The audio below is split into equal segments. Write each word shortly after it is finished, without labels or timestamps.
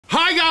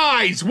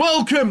guys,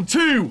 welcome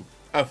to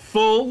a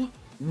full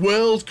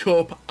World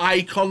Cup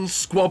icon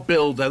squad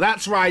builder.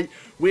 That's right,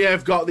 we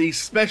have got these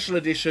special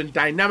edition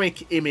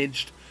dynamic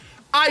imaged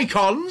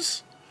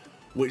icons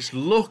which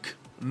look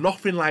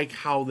nothing like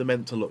how they're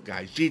meant to look,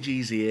 guys.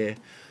 GG's here.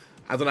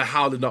 I don't know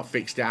how they've not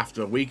fixed it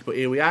after a week, but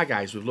here we are,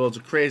 guys, with loads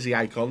of crazy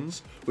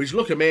icons which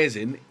look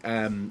amazing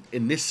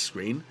in this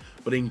screen,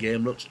 but in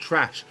game looks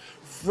trash.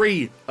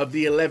 3 of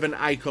the 11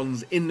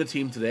 icons in the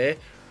team today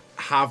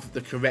have the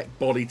correct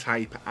body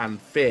type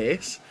and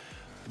face.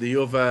 The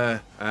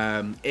other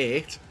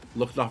 8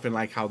 look nothing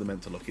like how they're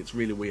meant to look. It's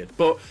really weird.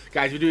 But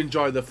guys, if you do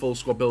enjoy the full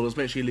squad builders,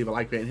 make sure you leave a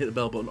like, rate, and hit the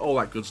bell button, all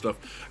that good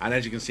stuff. And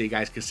as you can see,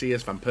 guys,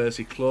 Casillas, Van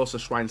Persie, Klose,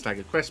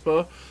 Schweinsteiger,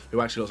 Crespo,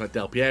 who actually looks like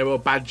Del Piero,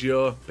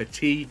 Baggio,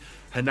 Petit,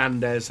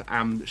 Hernandez,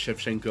 and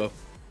Shevchenko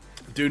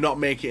do not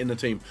make it in the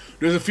team.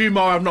 There's a few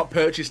more I've not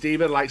purchased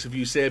either, the likes of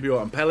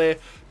Eusebio and Pele,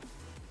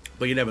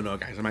 but you never know,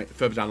 guys. I might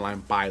further down the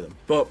line buy them.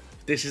 But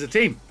this is a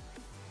team.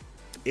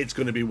 It's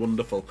going to be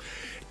wonderful.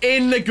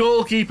 In the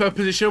goalkeeper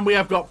position, we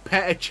have got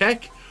Petr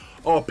Cech,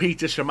 or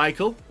Peter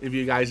Schmeichel, if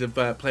you guys have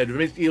played with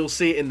him. You'll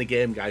see it in the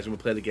game, guys, when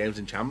we play the games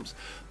in Champs.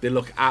 They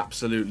look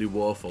absolutely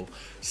woeful.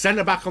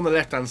 Centre-back on the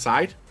left-hand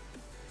side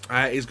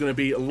is going to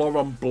be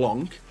Laurent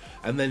Blanc,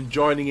 and then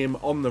joining him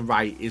on the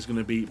right is going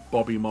to be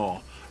Bobby Moore.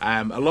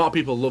 A lot of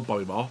people love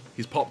Bobby Moore.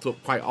 He's popped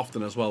up quite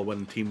often as well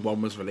when Team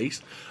 1 was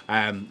released,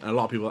 and a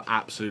lot of people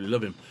absolutely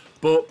love him.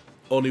 But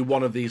only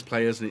one of these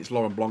players, and it's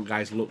Laurent Blanc,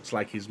 guys, looks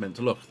like he's meant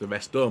to look. The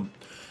rest don't.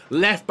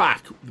 Left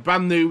back,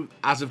 brand new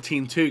as of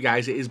Team 2,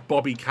 guys, it is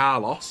Bobby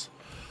Carlos.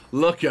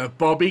 Look at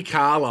Bobby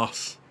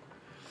Carlos.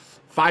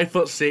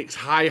 5'6",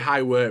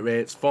 high work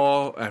rates,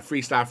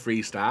 3-star,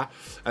 3-star.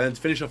 And then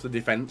to finish off the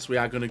defence, we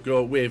are going to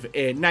go with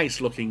a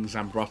nice-looking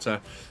Zambrotta,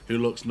 who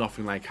looks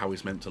nothing like how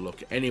he's meant to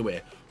look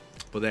anyway.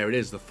 But there it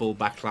is, the full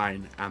back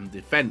line and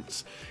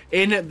defence.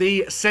 In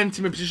the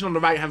centre position on the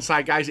right-hand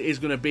side, guys, it is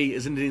going to be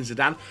Zinedine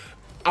Zidane.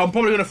 I'm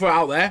probably going to throw it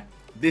out there.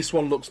 This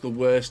one looks the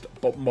worst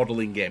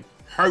modelling game.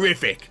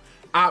 Horrific.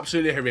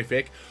 Absolutely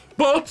horrific.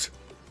 But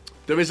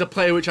there is a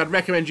player which I'd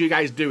recommend you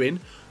guys doing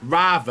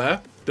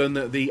rather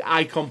than the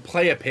icon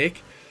player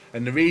pick.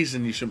 And the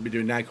reason you shouldn't be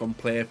doing the icon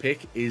player pick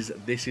is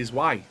this is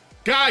why.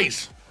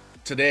 Guys,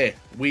 today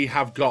we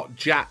have got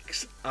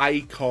Jack's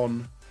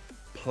icon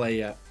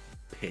player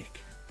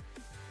pick.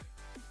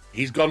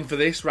 He's gone for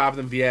this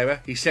rather than Vieira.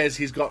 He says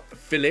he's got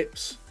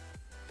Phillips.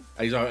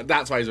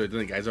 That's why he's already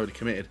done it, guys. He's already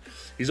committed.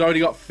 He's already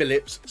got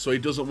Phillips, so he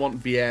doesn't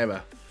want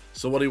Vieira.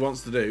 So what he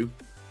wants to do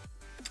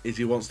is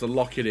he wants to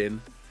lock it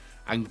in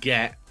and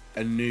get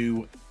a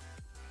new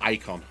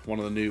icon. One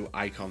of the new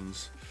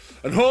icons.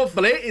 And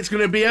hopefully it's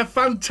going to be a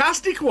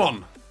fantastic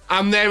one.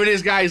 And there it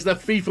is, guys. The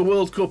FIFA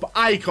World Cup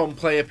icon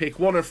player pick.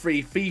 1 of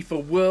 3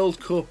 FIFA World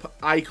Cup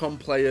icon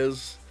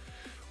players.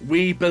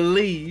 We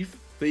believe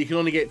that you can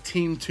only get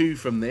Team 2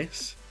 from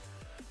this.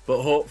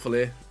 But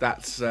hopefully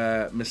that's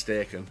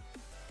mistaken.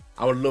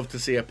 I would love to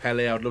see a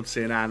Pele, I would love to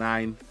see an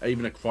R9, or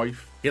even a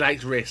Cruyff. He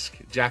likes risk.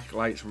 Jack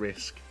likes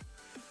risk.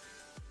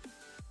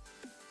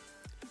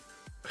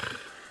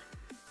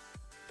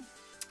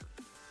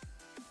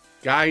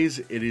 Guys,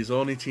 it is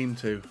only Team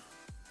 2.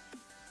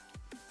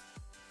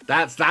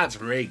 That's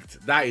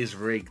rigged. That is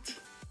rigged.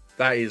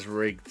 That is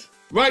rigged.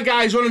 Right,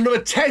 guys, on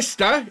another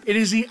tester. It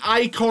is the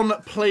icon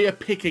player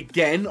pick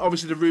again.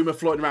 Obviously, the rumour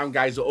floating around,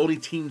 guys, that only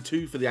Team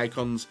 2 for the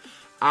icons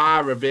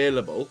are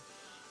available.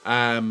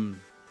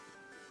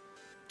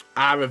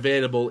 Are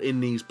available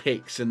in these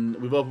picks, and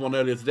we've opened one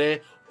earlier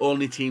today.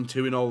 Only Team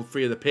 2 in all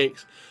 3 of the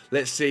picks.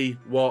 Let's see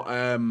what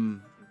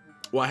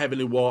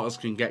Heavenly Waters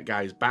can get,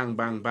 guys. Bang,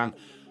 bang, bang.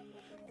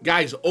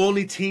 Guys,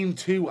 only Team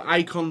 2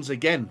 icons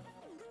again.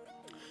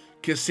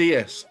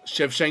 Casillas,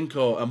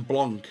 Shevchenko, and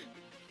Blanc.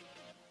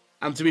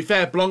 And to be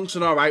fair, Blanc's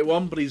an alright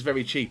one, but he's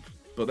very cheap.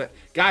 But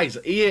guys,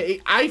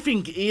 I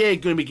think EA are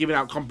going to be giving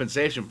out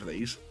compensation for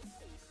these.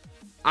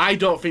 I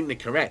don't think they're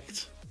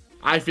correct.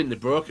 I think they're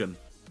broken.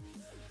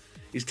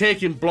 He's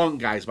taking Blanc,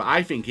 guys, but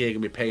I think you're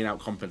going to be paying out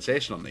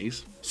compensation on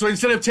these. So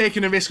instead of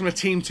taking a risk on a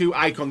Team 2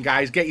 icon,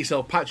 guys, get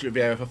yourself Patrick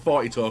Vieira for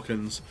 40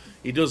 tokens.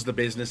 He does the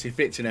business, he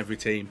fits in every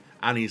team,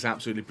 and he's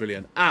absolutely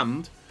brilliant.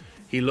 And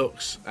he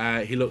looks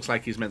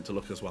like he's meant to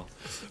look as well.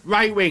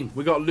 Right wing,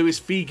 we got Luis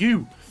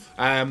Figu.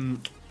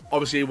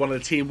 Obviously one of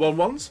the Team 1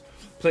 ones.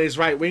 Plays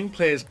right wing,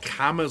 plays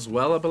cam as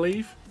well, I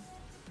believe.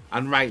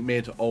 And right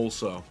mid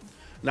also.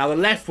 Now the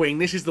left wing,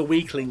 this is the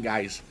weak link,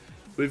 guys.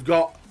 We've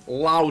got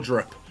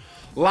Laudrup.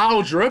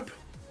 Laudrup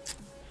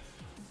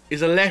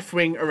is a left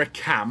wing or a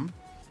cam.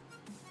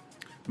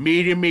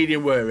 Medium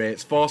work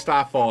rates.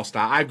 4-star,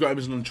 4-star. I've got him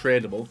as an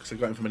untradeable because I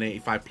got him from an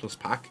 85+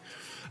 pack.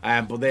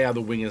 But they are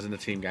the wingers in the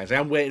team, guys. I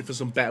am waiting for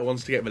some better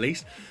ones to get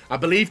released. I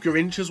believe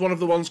Garincha's one of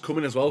the ones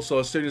coming as well. So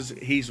as soon as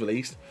he's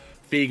released,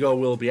 Figo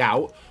will be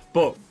out.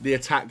 But the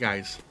attack,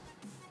 guys.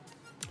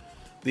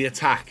 The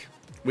attack.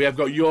 We have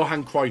got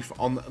Johan Cruyff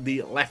on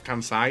the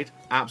left-hand side.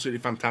 Absolutely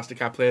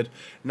fantastic. I played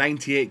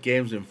 98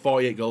 games and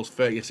 48 goals,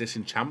 30 assists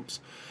in Champs.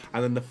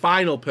 And then the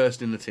final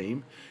person in the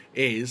team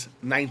is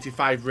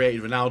 95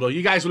 rated Ronaldo.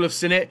 You guys will have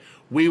seen it.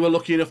 We were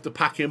lucky enough to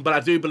pack him, but I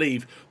do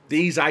believe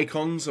These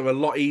icons are a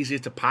lot easier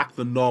to pack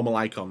than normal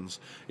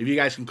icons. If you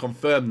guys can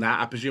confirm that,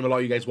 I presume a lot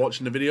of you guys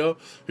watching the video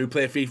who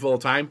play FIFA all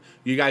the time,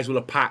 you guys will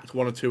have packed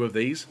 1 or 2 of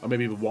these, or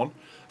maybe even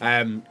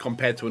 1,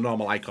 compared to a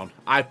normal icon.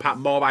 I've packed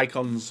more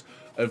icons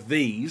of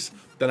these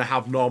than I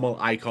have normal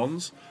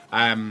icons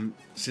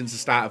since the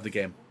start of the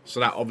game. So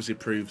that obviously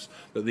proves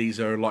that these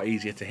are a lot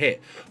easier to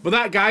hit. But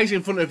that, guys,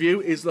 in front of you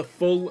is the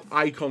full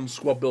icon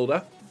squad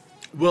builder.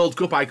 World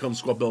Cup icon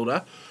squad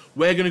builder.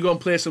 We're going to go and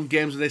play some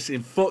games with this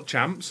in Foot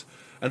Champs.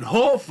 And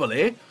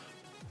hopefully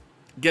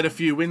get a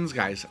few wins,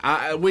 guys.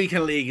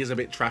 Weekend League is a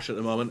bit trash at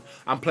the moment.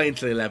 I'm playing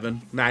till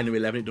 11. 9 or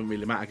 11. It doesn't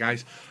really matter,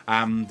 guys.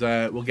 And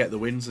we'll get the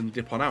wins and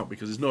dip on out.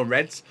 Because there's no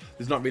reds.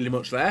 There's not really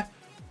much there.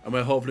 And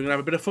we're hopefully going to have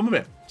a bit of fun with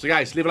it. So,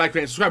 guys, leave a like,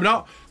 rate, and subscribe. If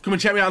not, come and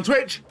check me out on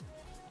Twitch.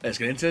 Let's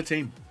get into the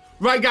team.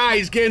 Right,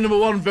 guys, game number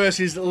 1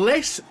 versus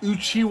Les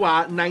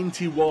Uchiwa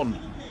 91.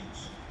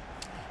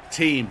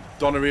 Team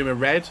Donnarumma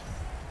red.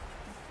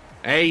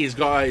 Hey, he's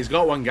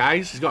got one,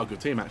 guys. He's got a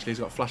good team actually. He's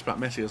got Flashback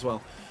Messi as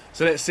well.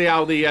 So let's see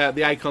how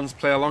the icons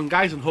play along,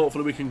 guys, and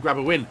hopefully we can grab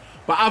a win.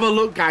 But have a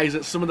look, guys,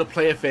 at some of the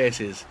player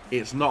faces.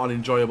 It's not an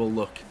enjoyable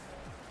look.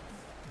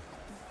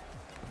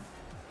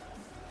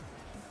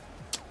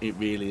 It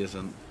really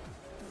isn't.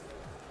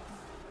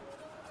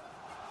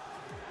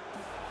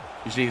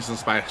 You should eat some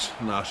spice.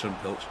 No, I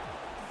shouldn't pilch.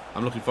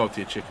 I'm looking forward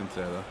to your chicken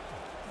today, though.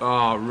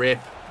 Oh, rip.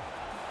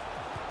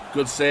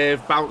 Good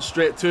save. Bounce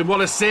straight to him.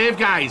 What a save,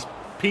 guys.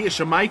 Peter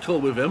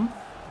Schmeichel with him.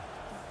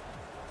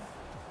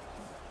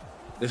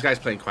 This guy's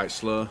playing quite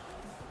slow.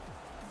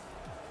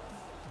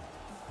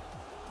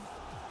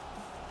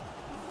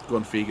 Go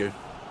on, Figu.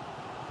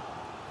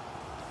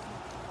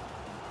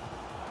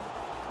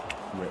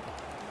 Rip.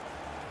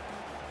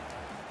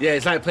 Yeah,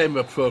 it's like playing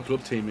with a pro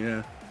club team,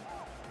 yeah.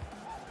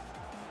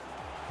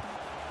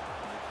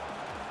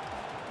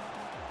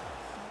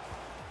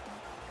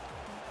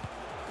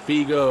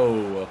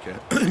 Figo.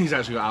 Okay. He's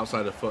actually got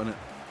outside the foot in it.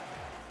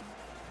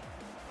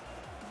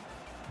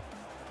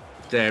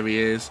 There he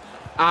is.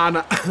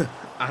 And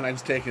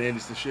he's taking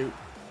ages to shoot.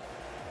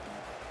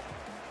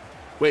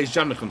 Wait, he's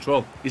jammed the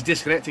control. He's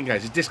disconnecting,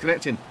 guys. He's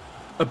disconnecting.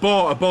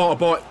 Abort.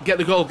 Get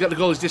the goal.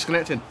 He's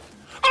disconnecting.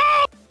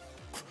 Oh!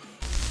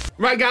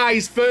 Right,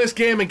 guys. First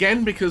game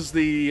again because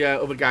the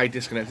other guy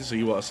disconnected. So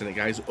you want to send it,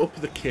 guys. Up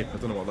the kip. I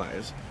don't know what that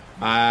is.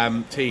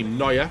 Team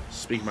Neuer.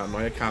 Speaking about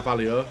Neuer.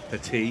 Carvalho.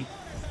 Petit.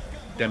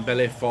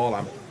 Dembele.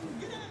 Forlan.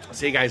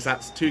 See, guys.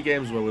 That's 2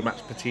 games where we match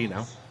Petit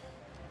now.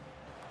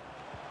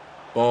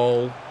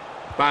 Ball.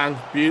 Bang.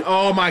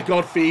 Oh my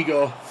god,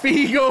 Figo.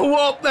 Figo,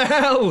 what the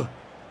hell?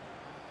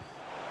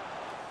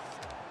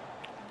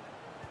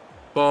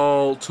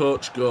 Ball,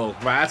 touch, goal.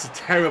 Right, that's a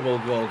terrible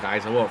goal,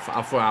 guys.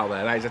 I'll throw it out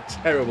there. That is a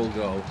terrible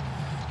goal.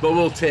 But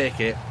we'll take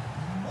it.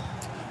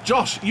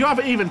 Josh, you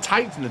haven't even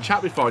typed in the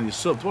chat before and you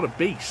subbed. What a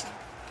beast.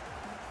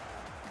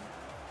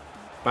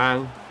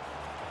 Bang.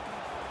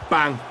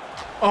 Bang.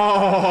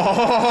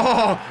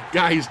 Oh!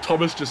 Guys,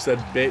 Thomas just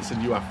said bits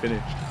and you are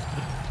finished.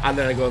 And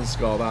then I go and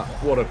score that.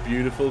 What a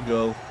beautiful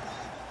goal.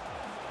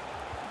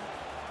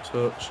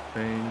 Touch,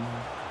 bang.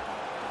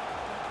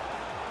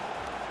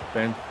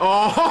 Ben.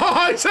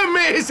 Oh, it's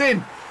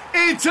amazing!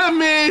 It's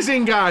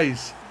amazing,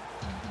 guys!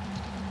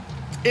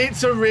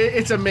 It's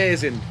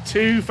amazing.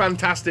 2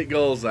 fantastic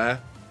goals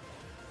there.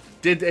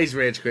 Did his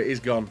rage quit. He's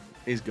gone.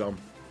 He's gone.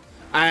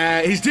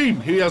 His team,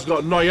 he has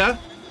got Neuer,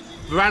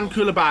 Varane,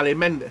 Koulibaly,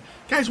 Mendes.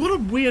 Guys, what a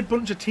weird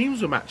bunch of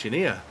teams we're matching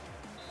here.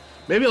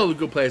 Maybe all the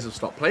good players have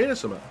stopped playing or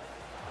something.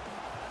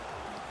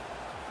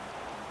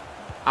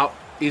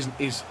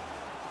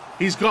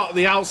 He's got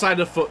the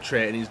outside of foot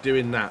trait and he's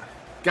doing that.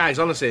 Guys,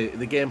 honestly,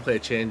 the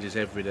gameplay changes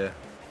every day.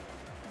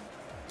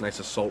 Nice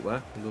assault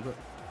there. A little bit.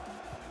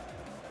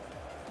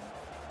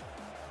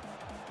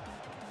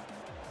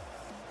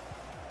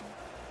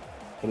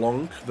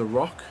 Blanc, the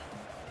Rock.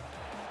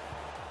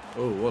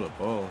 Oh, what a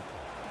ball.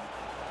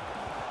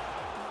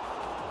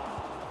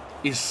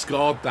 He's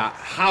scored that.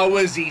 How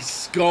has he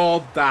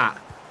scored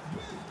that?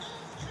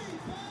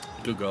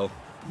 Good goal.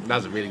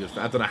 That's a really good.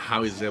 I don't know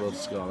how he's able to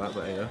score that,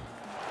 but yeah.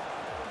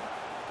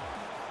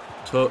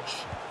 Touch,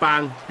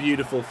 bang,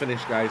 beautiful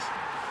finish, guys.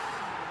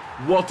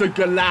 What a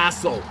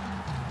golazo!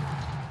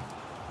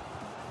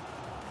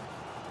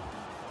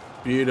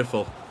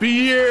 Beautiful,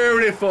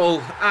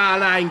 beautiful.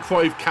 And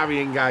Cruyff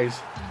carrying, guys.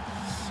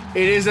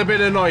 It is a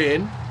bit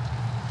annoying.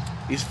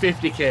 He's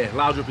 50k.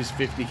 Laudrup is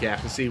 50k. I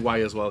can see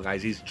why as well,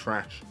 guys. He's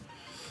trash.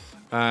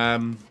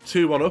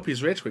 2-1 up.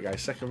 He's rage quit,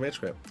 guys. Second rage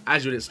quit.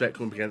 As you would expect,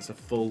 coming up against a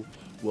full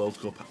World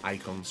Cup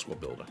icon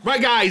squad builder.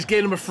 Right, guys,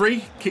 game number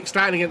 3.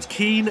 Kickstarting against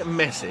Keane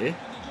Messi.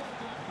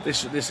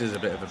 This is a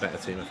bit of a better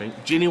team, I think.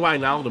 Gini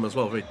Wijnaldum as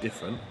well, very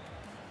different.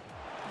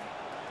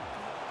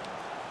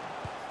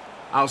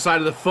 Outside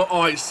of the foot.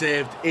 Oh, it's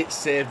saved. It's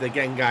saved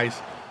again, guys.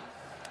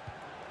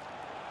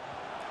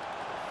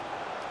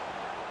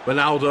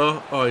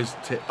 Ronaldo. Oh, he's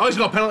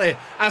got a penalty.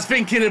 I was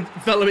thinking it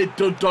felt a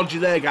bit dodgy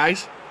there,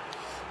 guys.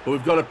 But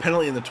we've got a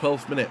penalty in the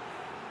 12th minute.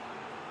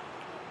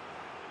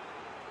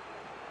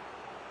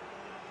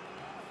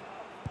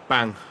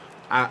 Bang.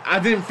 I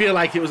didn't feel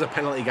like it was a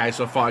penalty, guys,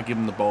 so I thought I'd give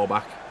him the ball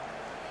back.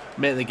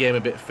 Make the game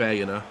a bit fair,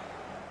 you know.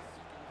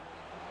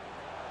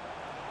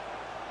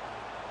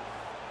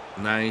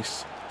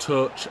 Nice.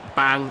 Touch.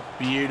 Bang.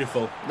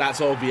 Beautiful.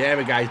 That's all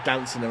Vieira, guys,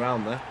 dancing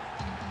around there.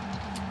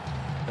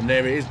 And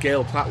there it is,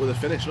 Gail Platt with a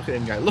finish. Look at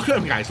him, guys. Look at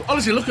him, guys.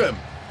 Honestly, look at him.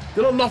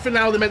 They look nothing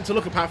now they're meant to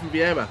look apart from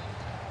Vieira.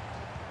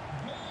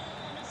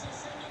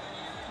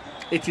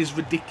 It is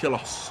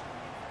ridiculous.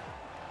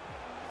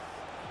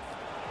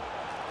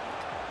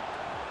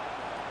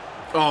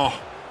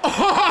 Oh.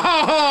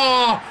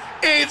 Oh,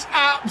 it's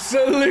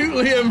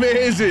absolutely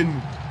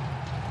amazing.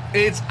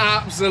 It's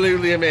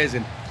absolutely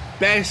amazing.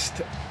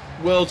 Best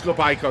World Cup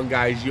icon,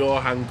 guys.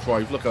 Johan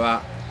Cruyff. Look at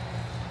that.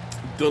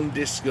 Done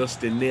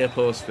disgusting. Near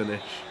post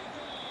finish.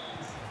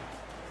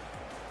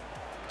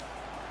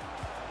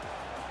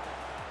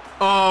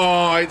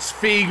 Oh, it's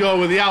Figo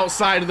with the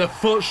outside of the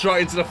foot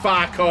shot into the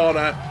far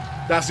corner.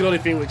 That's the only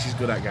thing which he's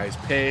good at, guys.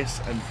 Pace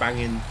and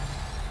banging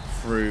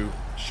through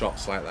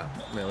shots like that.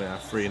 There we are,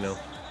 3-0.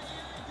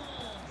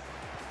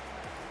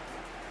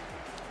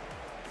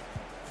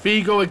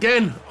 Figo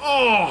again.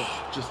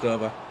 Oh, just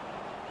over.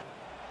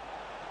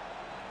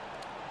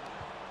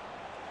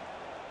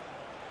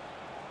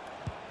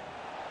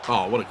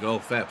 Oh, what a goal.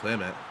 Fair play,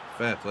 mate.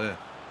 Fair play.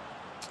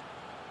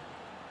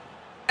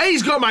 Hey,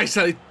 he's got my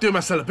doing my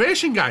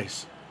celebration,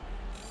 guys.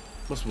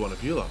 Must be one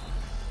of you, though.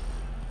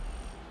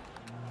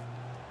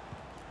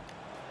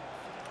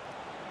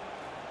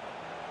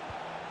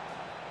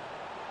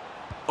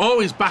 Oh,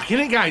 he's back in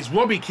it, guys.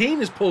 Robbie Keane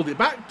has pulled it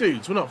back,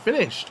 dudes. We're not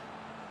finished.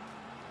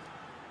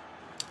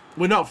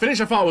 We're not finished.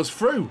 I thought I was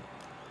through.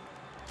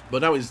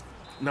 But now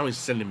he's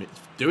sending me,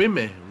 doing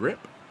me.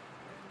 Rip.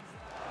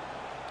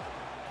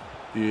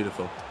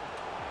 Beautiful.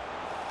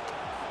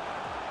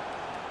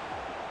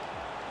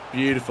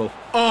 Beautiful.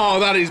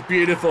 Oh, that is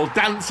beautiful.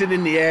 Dancing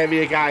in the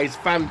area, guys.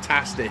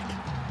 Fantastic.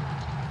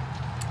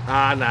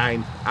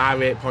 R9.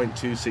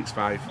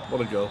 R8.265.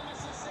 What a goal.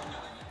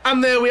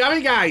 And there we have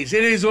it, guys.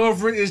 It is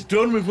over. It is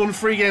done. We've won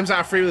 3 games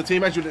out of 3 with the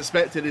team. As you'd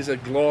expect, it is a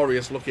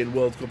glorious looking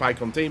World Cup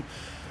icon team.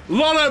 A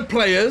lot of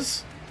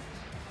players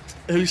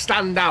who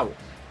stand out.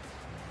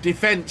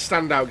 Defence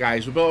stand out,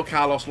 guys. Roberto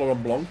Carlos,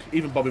 Laurent Blanc,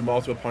 even Bobby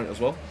Moore to a point as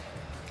well.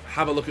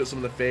 Have a look at some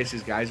of the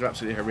faces, guys. They're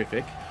absolutely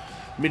horrific.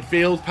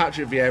 Midfield,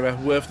 Patrick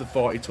Vieira, worth the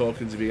 40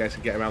 tokens if you guys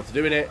can get around to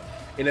doing it.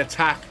 In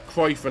attack,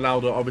 Cruyff,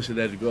 Ronaldo, obviously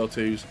they're the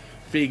go-tos.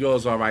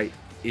 Figo's alright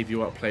if you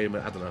want to play him.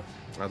 I don't know.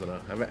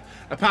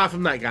 Apart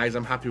from that, guys,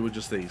 I'm happy with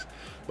just these.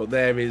 But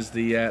there is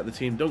the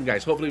team done,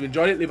 guys. Hopefully you've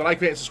enjoyed it. Leave a like,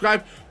 rate, and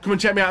subscribe. Come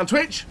and check me out on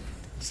Twitch.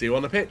 See you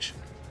on the pitch.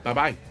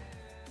 Bye-bye.